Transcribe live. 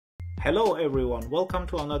Hello everyone, welcome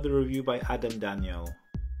to another review by Adam Daniel.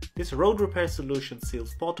 This road repair solution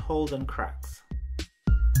seals potholes and cracks.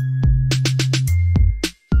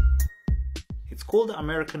 It's called the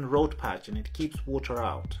American road patch and it keeps water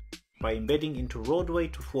out by embedding into roadway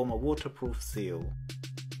to form a waterproof seal,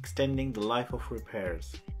 extending the life of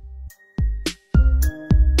repairs.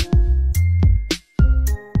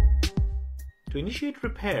 To initiate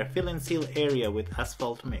repair, fill and seal area with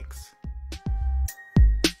asphalt mix.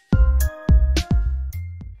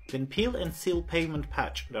 Then peel and seal pavement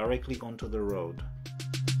patch directly onto the road.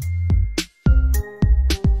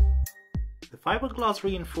 The fiberglass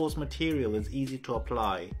reinforced material is easy to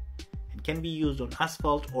apply and can be used on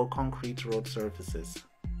asphalt or concrete road surfaces.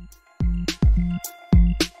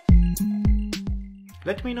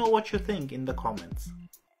 Let me know what you think in the comments.